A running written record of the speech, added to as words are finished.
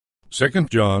2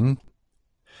 John.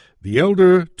 The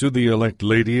elder to the elect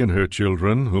lady and her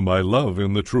children, whom I love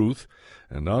in the truth,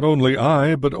 and not only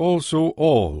I, but also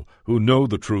all who know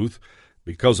the truth,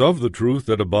 because of the truth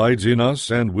that abides in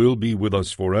us and will be with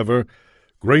us forever,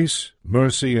 grace,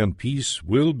 mercy, and peace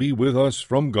will be with us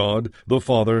from God the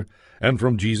Father, and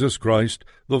from Jesus Christ,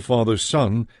 the Father's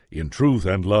Son, in truth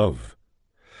and love.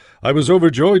 I was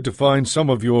overjoyed to find some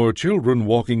of your children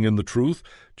walking in the truth,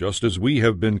 just as we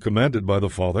have been commanded by the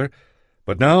Father.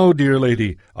 But now, dear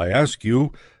lady, I ask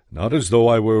you, not as though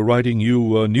I were writing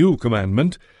you a new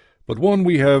commandment, but one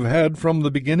we have had from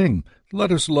the beginning,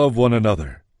 let us love one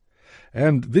another.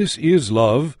 And this is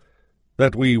love,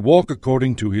 that we walk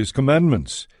according to his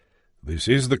commandments. This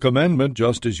is the commandment,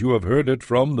 just as you have heard it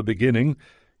from the beginning.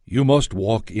 You must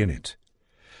walk in it.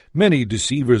 Many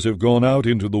deceivers have gone out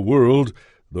into the world,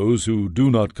 those who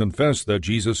do not confess that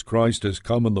Jesus Christ has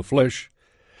come in the flesh.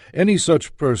 Any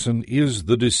such person is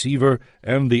the deceiver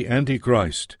and the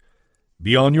Antichrist.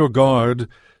 Be on your guard,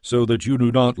 so that you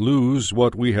do not lose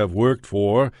what we have worked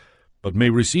for, but may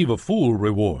receive a full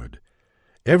reward.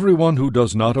 Everyone who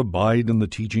does not abide in the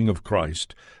teaching of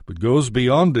Christ, but goes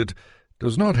beyond it,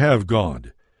 does not have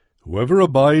God. Whoever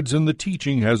abides in the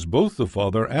teaching has both the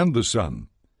Father and the Son.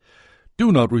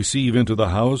 Do not receive into the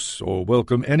house or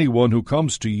welcome anyone who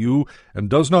comes to you and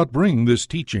does not bring this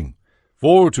teaching.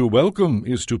 For to welcome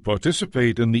is to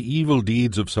participate in the evil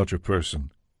deeds of such a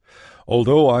person.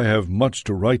 Although I have much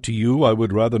to write to you, I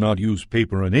would rather not use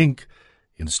paper and ink.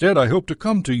 Instead, I hope to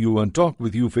come to you and talk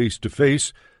with you face to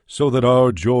face, so that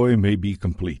our joy may be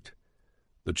complete.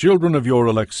 The children of your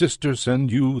elect sister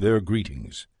send you their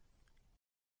greetings.